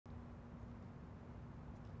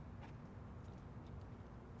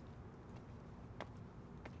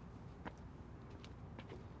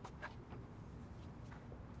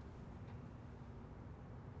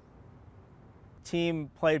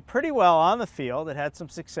team played pretty well on the field. It had some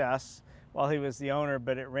success while he was the owner,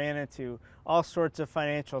 but it ran into all sorts of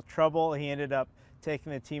financial trouble. He ended up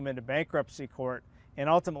taking the team into bankruptcy court and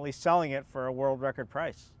ultimately selling it for a world record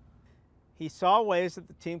price. He saw ways that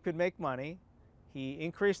the team could make money. He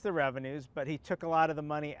increased the revenues, but he took a lot of the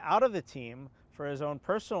money out of the team for his own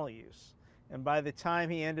personal use. And by the time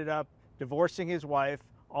he ended up divorcing his wife,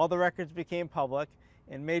 all the records became public,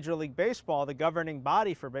 and Major League Baseball, the governing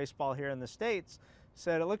body for baseball here in the States,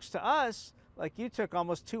 said, it looks to us like you took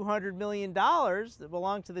almost $200 million that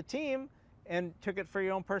belonged to the team and took it for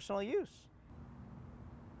your own personal use.